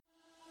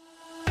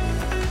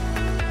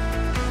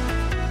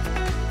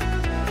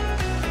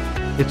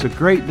It's a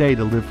great day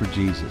to live for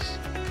Jesus.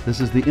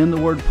 This is the In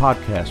the Word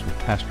podcast with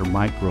Pastor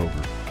Mike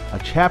Grover, a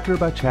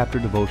chapter-by-chapter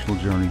devotional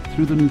journey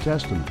through the New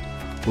Testament,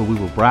 where we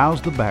will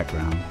browse the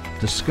background,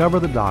 discover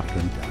the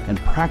doctrine, and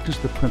practice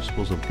the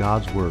principles of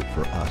God's Word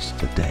for us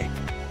today.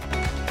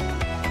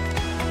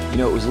 You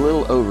know, it was a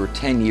little over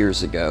 10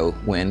 years ago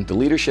when the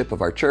leadership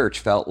of our church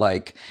felt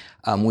like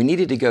we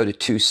needed to go to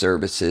 2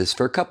 services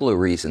for a couple of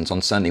reasons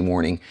on Sunday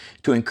morning: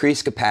 to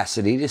increase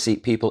capacity to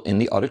seat people in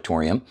the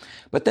auditorium,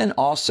 but then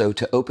also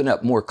to open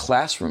up more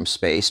classroom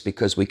space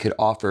because we could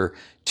offer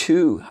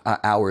 2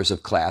 hours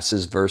of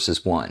classes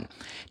versus 1.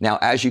 Now,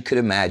 as you could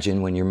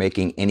imagine, when you're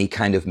making any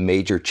kind of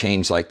major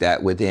change like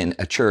that within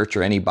a church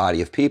or any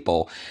body of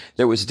people,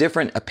 there was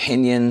different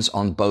opinions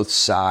on both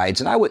sides.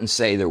 And I wouldn't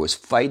say there was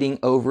fighting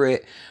over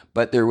it,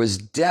 but there was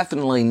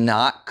definitely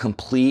not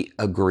complete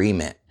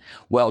agreement.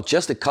 Well,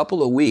 just a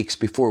couple of weeks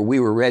before we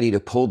were ready to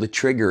pull the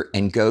trigger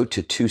and go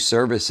to 2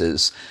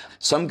 services,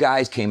 some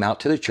guys came out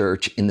to the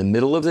church in the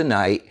middle of the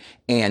night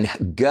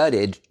and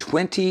gutted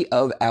 20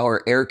 of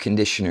our air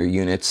conditioner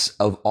units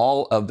of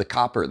all of the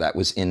copper that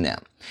was in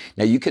them.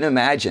 Now, you can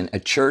imagine a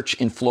church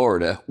in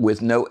Florida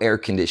with no air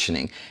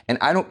conditioning. And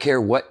I don't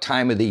care what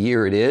time of the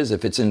year it is.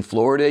 If it's in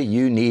Florida,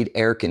 you need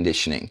air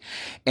conditioning.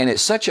 And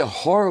it's such a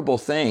horrible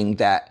thing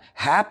that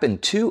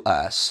happened to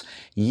us,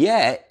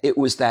 yet it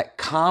was that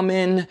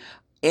common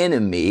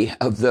enemy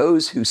of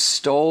those who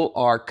stole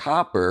our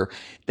copper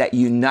that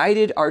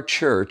united our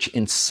church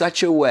in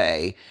such a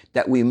way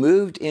that we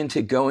moved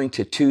into going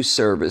to 2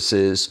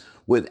 services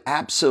with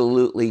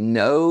absolutely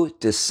no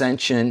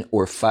dissension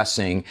or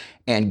fussing,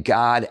 and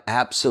God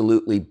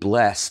absolutely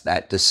blessed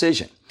that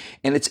decision.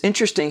 And it's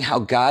interesting how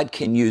God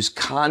can use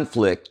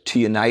conflict to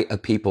unite a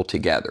people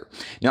together.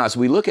 Now, as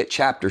we look at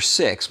chapter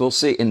 6, we'll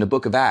see in the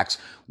book of Acts,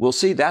 we'll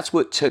see that's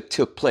what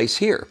took place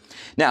here.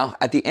 Now,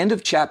 at the end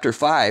of chapter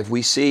 5,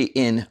 we see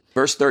in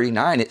verse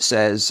 39, it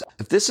says,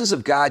 "If this is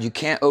of God, you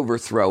can't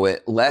overthrow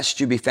it, lest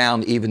you be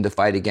found even to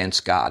fight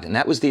against God." And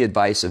that was the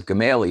advice of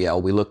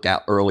Gamaliel we looked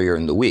at earlier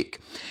in the week.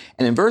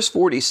 And in verse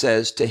 40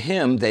 says, "To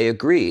him they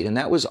agreed." And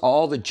that was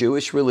all the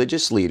Jewish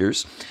religious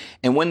leaders.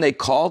 And when they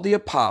called the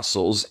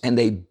apostles and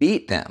they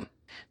beat them,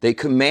 they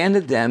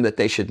commanded them that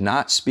they should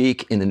not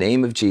speak in the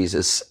name of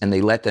Jesus, and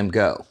they let them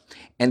go.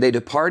 And they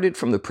departed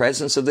from the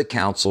presence of the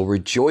council,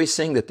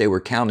 rejoicing that they were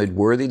counted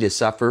worthy to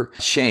suffer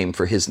shame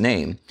for his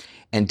name.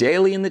 And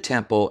daily in the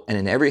temple and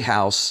in every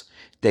house,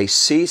 they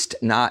ceased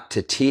not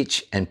to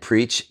teach and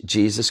preach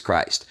Jesus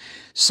Christ.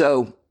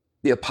 So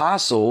the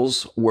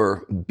apostles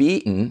were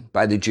beaten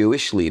by the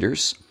Jewish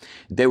leaders.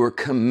 They were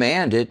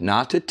commanded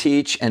not to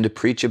teach and to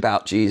preach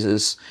about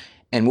Jesus.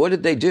 And what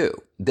did they do?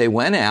 They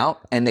went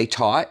out and they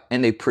taught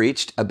and they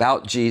preached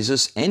about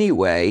Jesus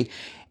anyway.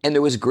 And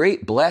there was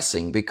great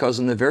blessing because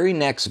in the very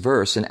next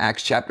verse in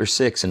Acts chapter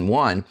 6 and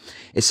 1,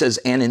 it says,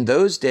 "And in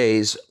those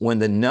days when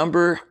the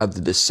number of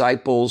the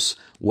disciples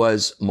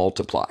was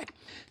multiplied."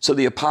 So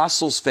the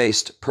apostles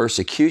faced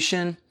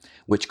persecution,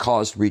 which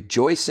caused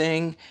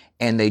rejoicing,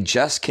 and they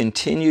just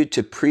continued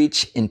to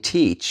preach and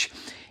teach.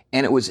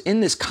 And it was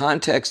in this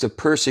context of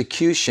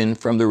persecution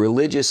from the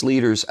religious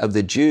leaders of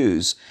the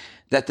Jews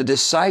that the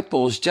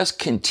disciples just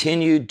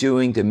continued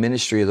doing the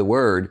ministry of the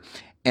word.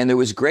 And there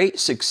was great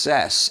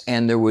success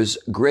and there was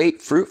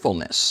great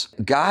fruitfulness.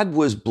 God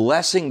was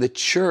blessing the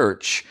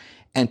church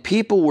and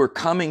people were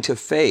coming to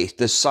faith.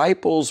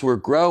 Disciples were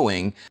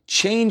growing.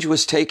 Change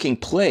was taking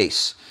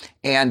place,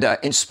 and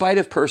in spite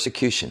of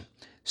persecution.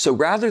 So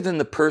rather than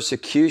the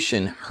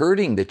persecution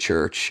hurting the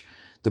church,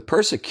 the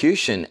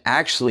persecution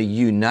actually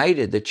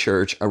united the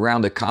church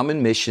around a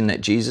common mission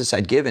that Jesus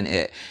had given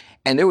it.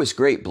 And there was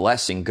great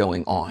blessing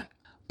going on.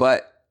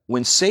 But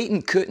when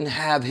Satan couldn't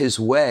have his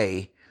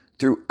way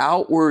through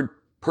outward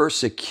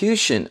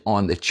persecution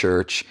on the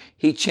church,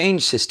 he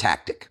changed his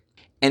tactic.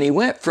 And he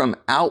went from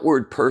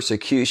outward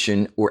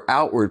persecution or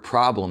outward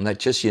problem that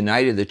just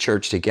united the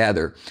church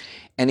together,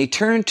 and he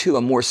turned to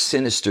a more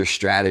sinister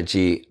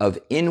strategy of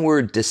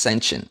inward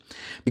dissension.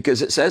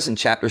 Because it says in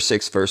chapter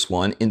 6, verse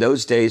 1, "In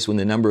those days when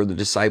the number of the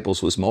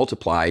disciples was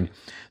multiplied,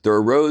 there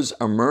arose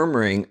a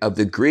murmuring of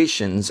the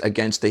Grecians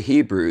against the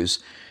Hebrews,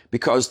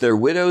 because their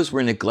widows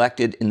were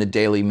neglected in the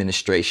daily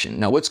ministration."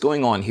 Now, what's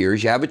going on here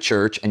is you have a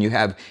church and you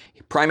have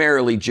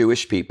primarily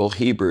Jewish people,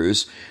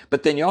 Hebrews,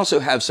 but then you also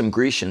have some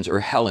Grecians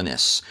or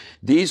Hellenists.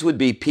 These would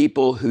be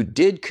people who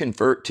did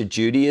convert to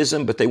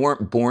Judaism, but they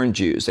weren't born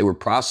Jews. They were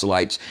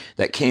proselytes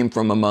that came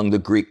from among the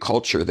Greek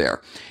culture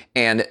there.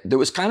 And there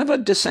was kind of a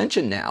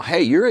dissension now.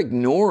 Hey, you're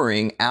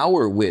ignoring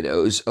our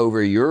widows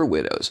over your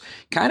widows.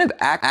 Kind of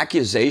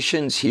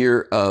accusations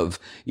here of,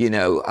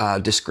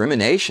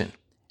 discrimination.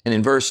 And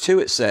in verse 2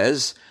 it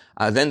says,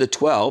 "Then the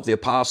 12, the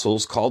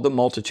apostles, called the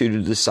multitude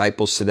of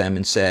disciples to them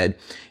and said,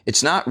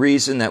 'It's not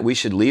reason that we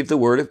should leave the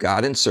word of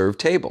God and serve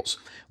tables.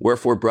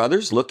 Wherefore,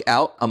 brothers, look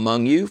out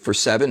among you for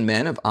 7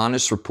 men of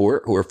honest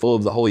report who are full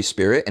of the Holy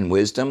Spirit and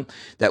wisdom,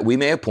 that we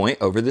may appoint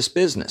over this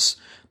business.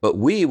 But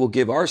we will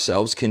give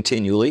ourselves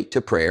continually to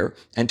prayer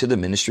and to the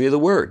ministry of the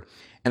word.'"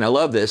 And I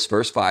love this,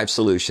 verse 5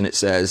 solution. It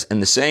says, "And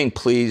the saying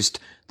pleased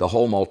the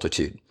whole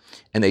multitude."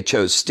 And they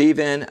chose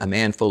Stephen, a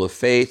man full of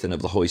faith and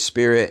of the Holy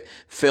Spirit,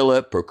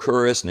 Philip,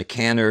 Prochorus,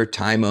 Nicanor,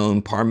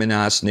 Timon,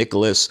 Parmenas,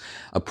 Nicholas,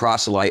 a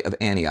proselyte of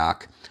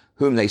Antioch,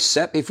 whom they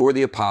set before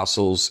the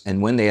apostles.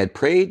 And when they had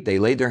prayed, they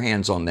laid their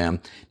hands on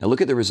them. Now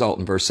look at the result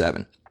in verse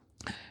 7.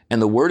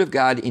 And the word of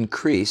God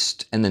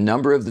increased, and the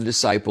number of the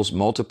disciples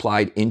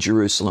multiplied in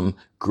Jerusalem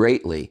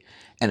greatly,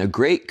 and a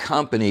great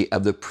company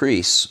of the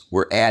priests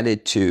were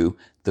added to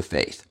the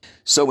faith.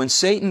 So when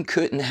Satan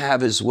couldn't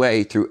have his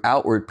way through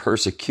outward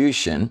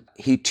persecution,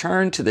 he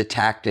turned to the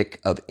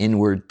tactic of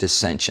inward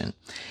dissension.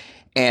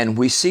 And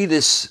we see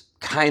this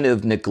kind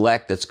of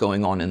neglect that's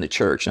going on in the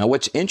church. Now,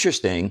 what's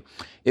interesting,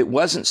 it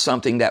wasn't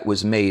something that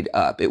was made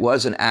up. It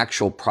was an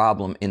actual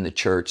problem in the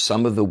church.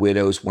 Some of the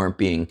widows weren't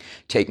being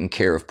taken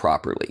care of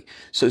properly.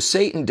 So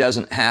Satan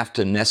doesn't have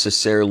to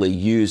necessarily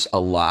use a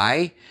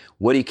lie.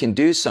 What he can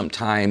do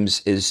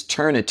sometimes is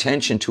turn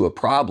attention to a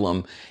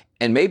problem.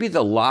 And maybe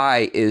the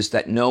lie is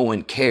that no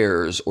one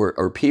cares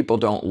or people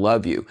don't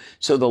love you.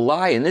 So the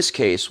lie in this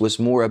case was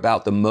more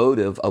about the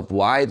motive of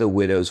why the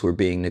widows were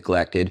being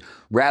neglected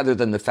rather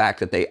than the fact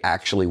that they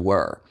actually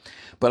were.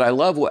 But I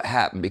love what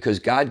happened because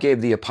God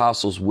gave the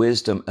apostles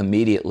wisdom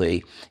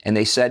immediately. And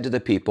they said to the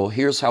people,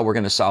 here's how we're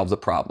going to solve the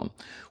problem.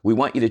 We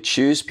want you to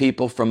choose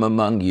people from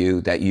among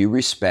you that you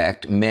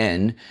respect,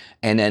 men,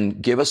 and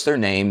then give us their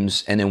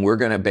names. And then we're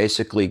going to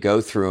basically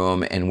go through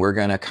them and we're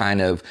going to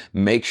kind of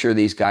make sure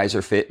these guys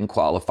are fit and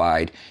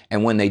qualified.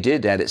 And when they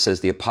did that, it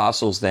says the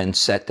apostles then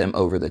set them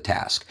over the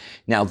task.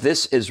 Now,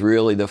 this is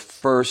really the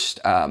first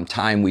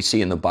time we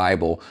see in the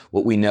Bible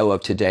what we know of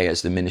today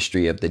as the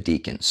ministry of the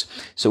deacons.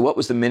 So what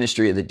was the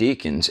ministry of the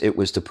deacons? It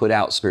was to put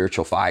out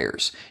spiritual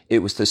fires. It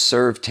was to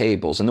serve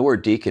tables. And the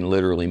word deacon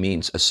literally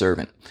means a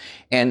servant.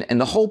 And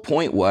the whole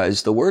point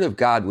was the word of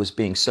God was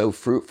being so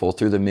fruitful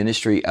through the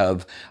ministry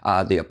of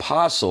the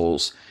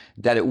apostles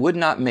that it would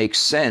not make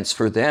sense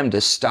for them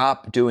to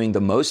stop doing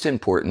the most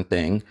important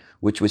thing,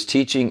 which was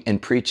teaching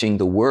and preaching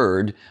the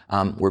word,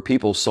 where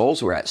people's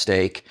souls were at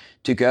stake,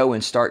 to go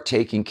and start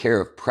taking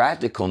care of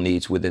practical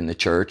needs within the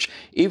church,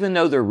 even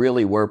though there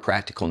really were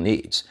practical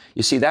needs.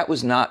 You see, that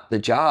was not the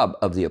job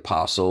of the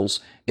apostles.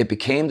 It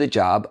became the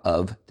job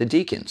of the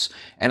deacons.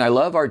 And I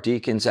love our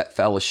deacons at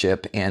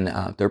Fellowship, and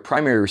their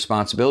primary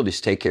responsibility is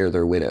to take care of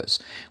their widows.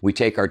 We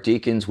take our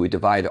deacons, we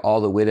divide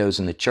all the widows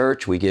in the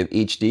church, we give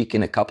each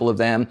deacon a couple of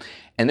them,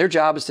 and their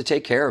job is to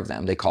take care of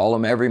them. They call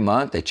them every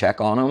month, they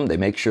check on them, they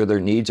make sure their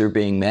needs are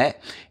being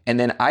met. And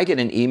then I get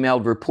an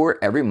emailed report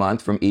every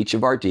month from each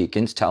of our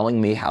deacons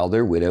telling me how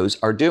their widows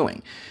are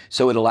doing.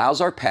 So it allows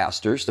our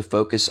pastors to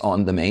focus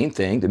on the main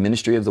thing, the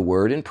ministry of the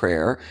word and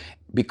prayer,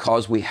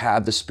 because we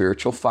have the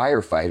spiritual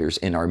firefighters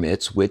in our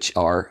midst, which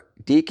are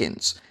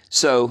deacons.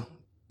 So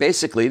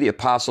basically the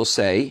apostles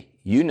say,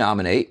 you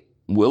nominate,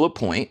 we'll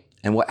appoint.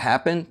 And what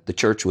happened? The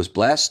church was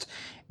blessed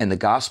and the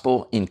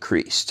gospel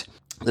increased.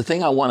 The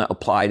thing I want to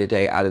apply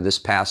today out of this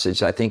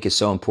passage I think is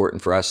so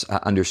important for us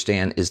to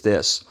understand is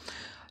this.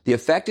 The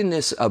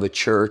effectiveness of a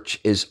church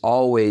is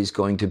always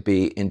going to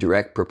be in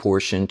direct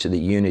proportion to the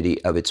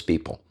unity of its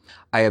people.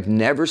 I have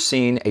never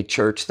seen a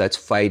church that's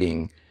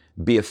fighting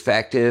be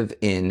effective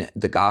in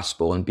the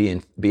gospel and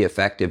be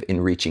effective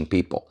in reaching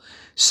people.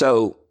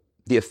 So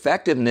the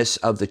effectiveness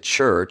of the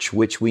church,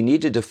 which we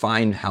need to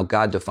define how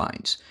God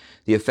defines.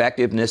 The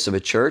effectiveness of a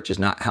church is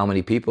not how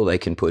many people they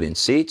can put in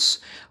seats.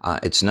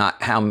 It's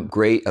not how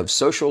great of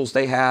socials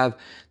they have.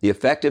 The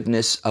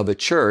effectiveness of a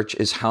church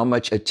is how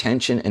much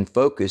attention and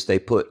focus they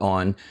put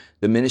on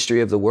the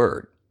ministry of the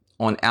word,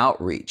 on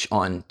outreach,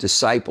 on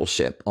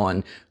discipleship,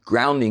 on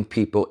grounding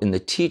people in the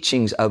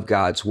teachings of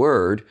God's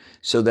word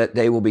so that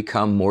they will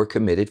become more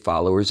committed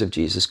followers of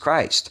Jesus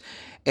Christ.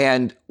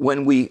 And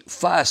when we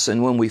fuss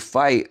and when we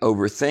fight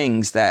over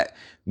things that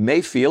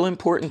may feel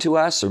important to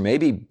us or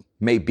maybe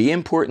may be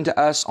important to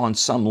us on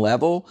some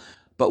level,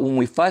 but when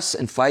we fuss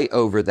and fight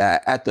over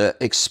that at the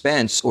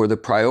expense or the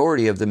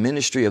priority of the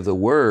ministry of the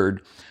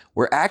word,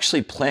 we're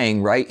actually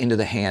playing right into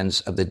the hands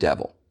of the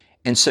devil.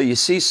 And so you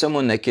see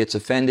someone that gets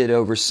offended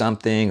over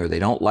something or they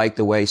don't like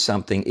the way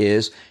something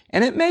is,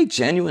 and it may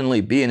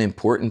genuinely be an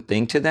important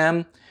thing to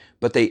them,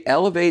 but they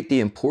elevate the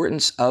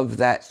importance of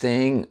that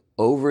thing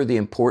over the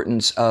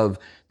importance of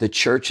the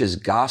church's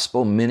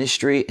gospel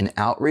ministry and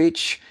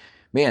outreach.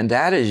 Man,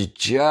 that is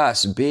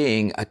just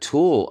being a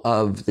tool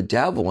of the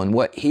devil and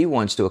what he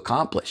wants to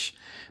accomplish,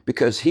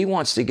 because he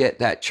wants to get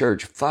that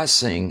church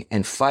fussing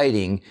and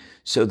fighting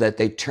so that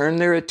they turn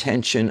their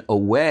attention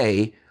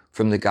away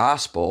from the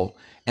gospel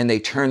and they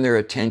turn their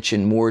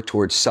attention more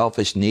towards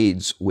selfish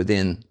needs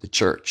within the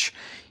church.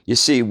 You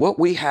see, what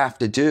we have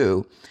to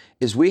do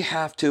is we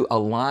have to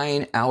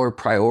align our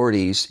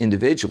priorities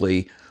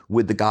individually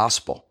with the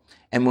gospel.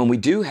 And when we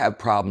do have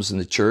problems in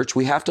the church,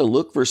 we have to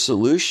look for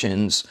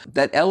solutions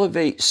that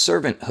elevate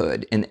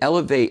servanthood and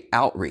elevate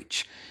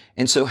outreach.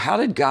 And so how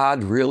did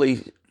God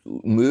really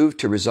move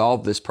to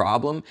resolve this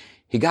problem?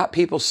 He got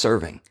people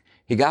serving.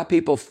 He got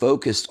people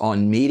focused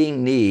on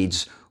meeting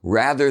needs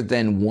rather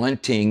than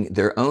wanting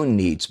their own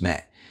needs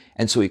met.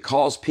 And so he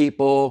calls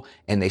people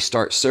and they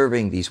start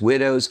serving these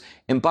widows.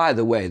 And by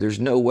the way, there's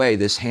no way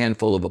this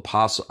handful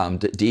of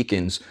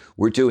deacons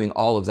were doing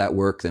all of that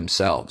work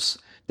themselves.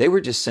 They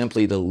were just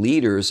simply the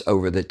leaders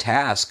over the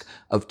task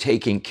of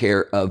taking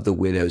care of the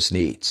widow's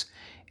needs.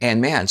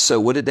 And man, so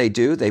what did they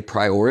do? They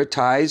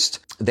prioritized,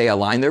 they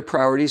aligned their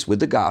priorities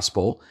with the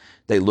gospel.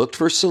 They looked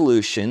for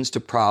solutions to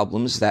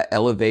problems that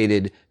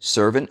elevated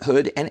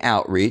servanthood and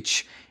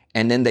outreach.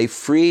 And then they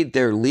freed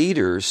their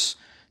leaders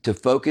to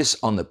focus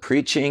on the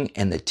preaching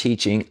and the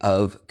teaching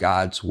of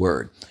God's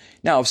word.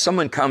 Now, if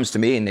someone comes to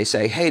me and they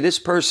say, hey, this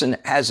person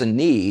has a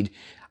need,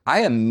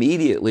 I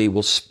immediately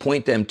will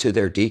point them to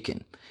their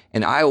deacon.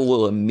 And I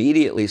will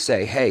immediately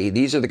say, hey,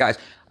 these are the guys.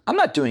 I'm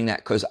not doing that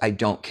because I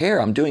don't care.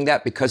 I'm doing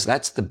that because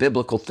that's the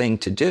biblical thing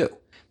to do.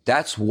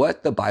 That's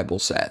what the Bible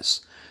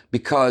says.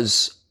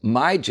 Because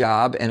my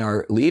job and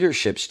our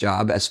leadership's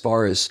job as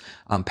far as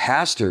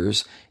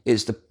pastors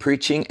is the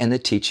preaching and the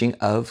teaching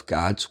of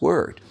God's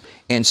word.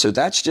 And so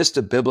that's just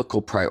a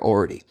biblical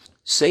priority.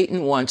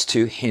 Satan wants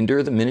to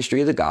hinder the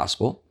ministry of the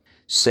gospel.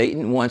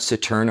 Satan wants to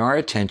turn our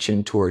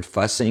attention toward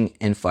fussing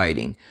and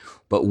fighting.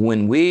 But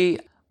when we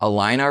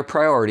align our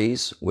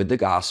priorities with the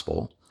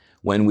gospel,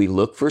 when we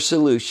look for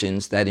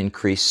solutions that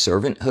increase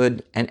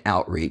servanthood and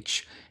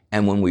outreach,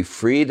 and when we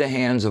free the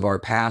hands of our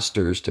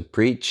pastors to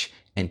preach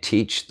and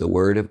teach the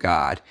word of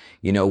God,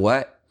 you know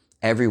what?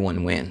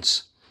 Everyone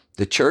wins.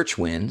 The church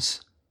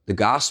wins, the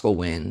gospel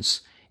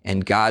wins,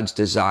 and God's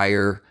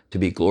desire to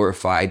be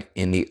glorified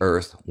in the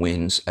earth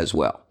wins as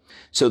well.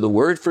 So the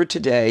word for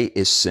today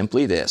is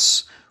simply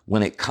this.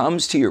 When it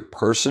comes to your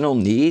personal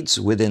needs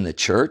within the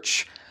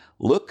church,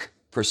 look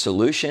for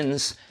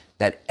solutions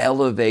that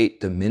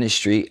elevate the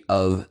ministry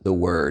of the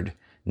word,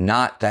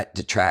 not that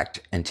detract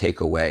and take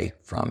away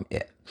from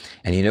it.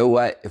 And you know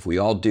what? If we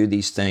all do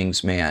these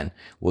things, man,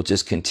 we'll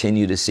just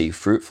continue to see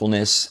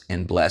fruitfulness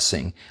and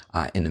blessing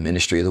in the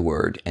ministry of the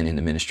word and in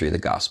the ministry of the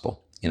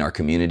gospel in our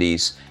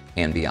communities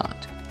and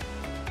beyond.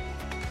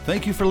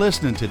 Thank you for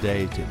listening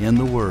today to In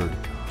the Word.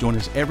 Join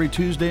us every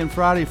Tuesday and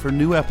Friday for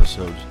new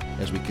episodes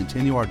as we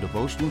continue our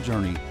devotional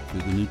journey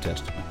through the New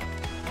Testament.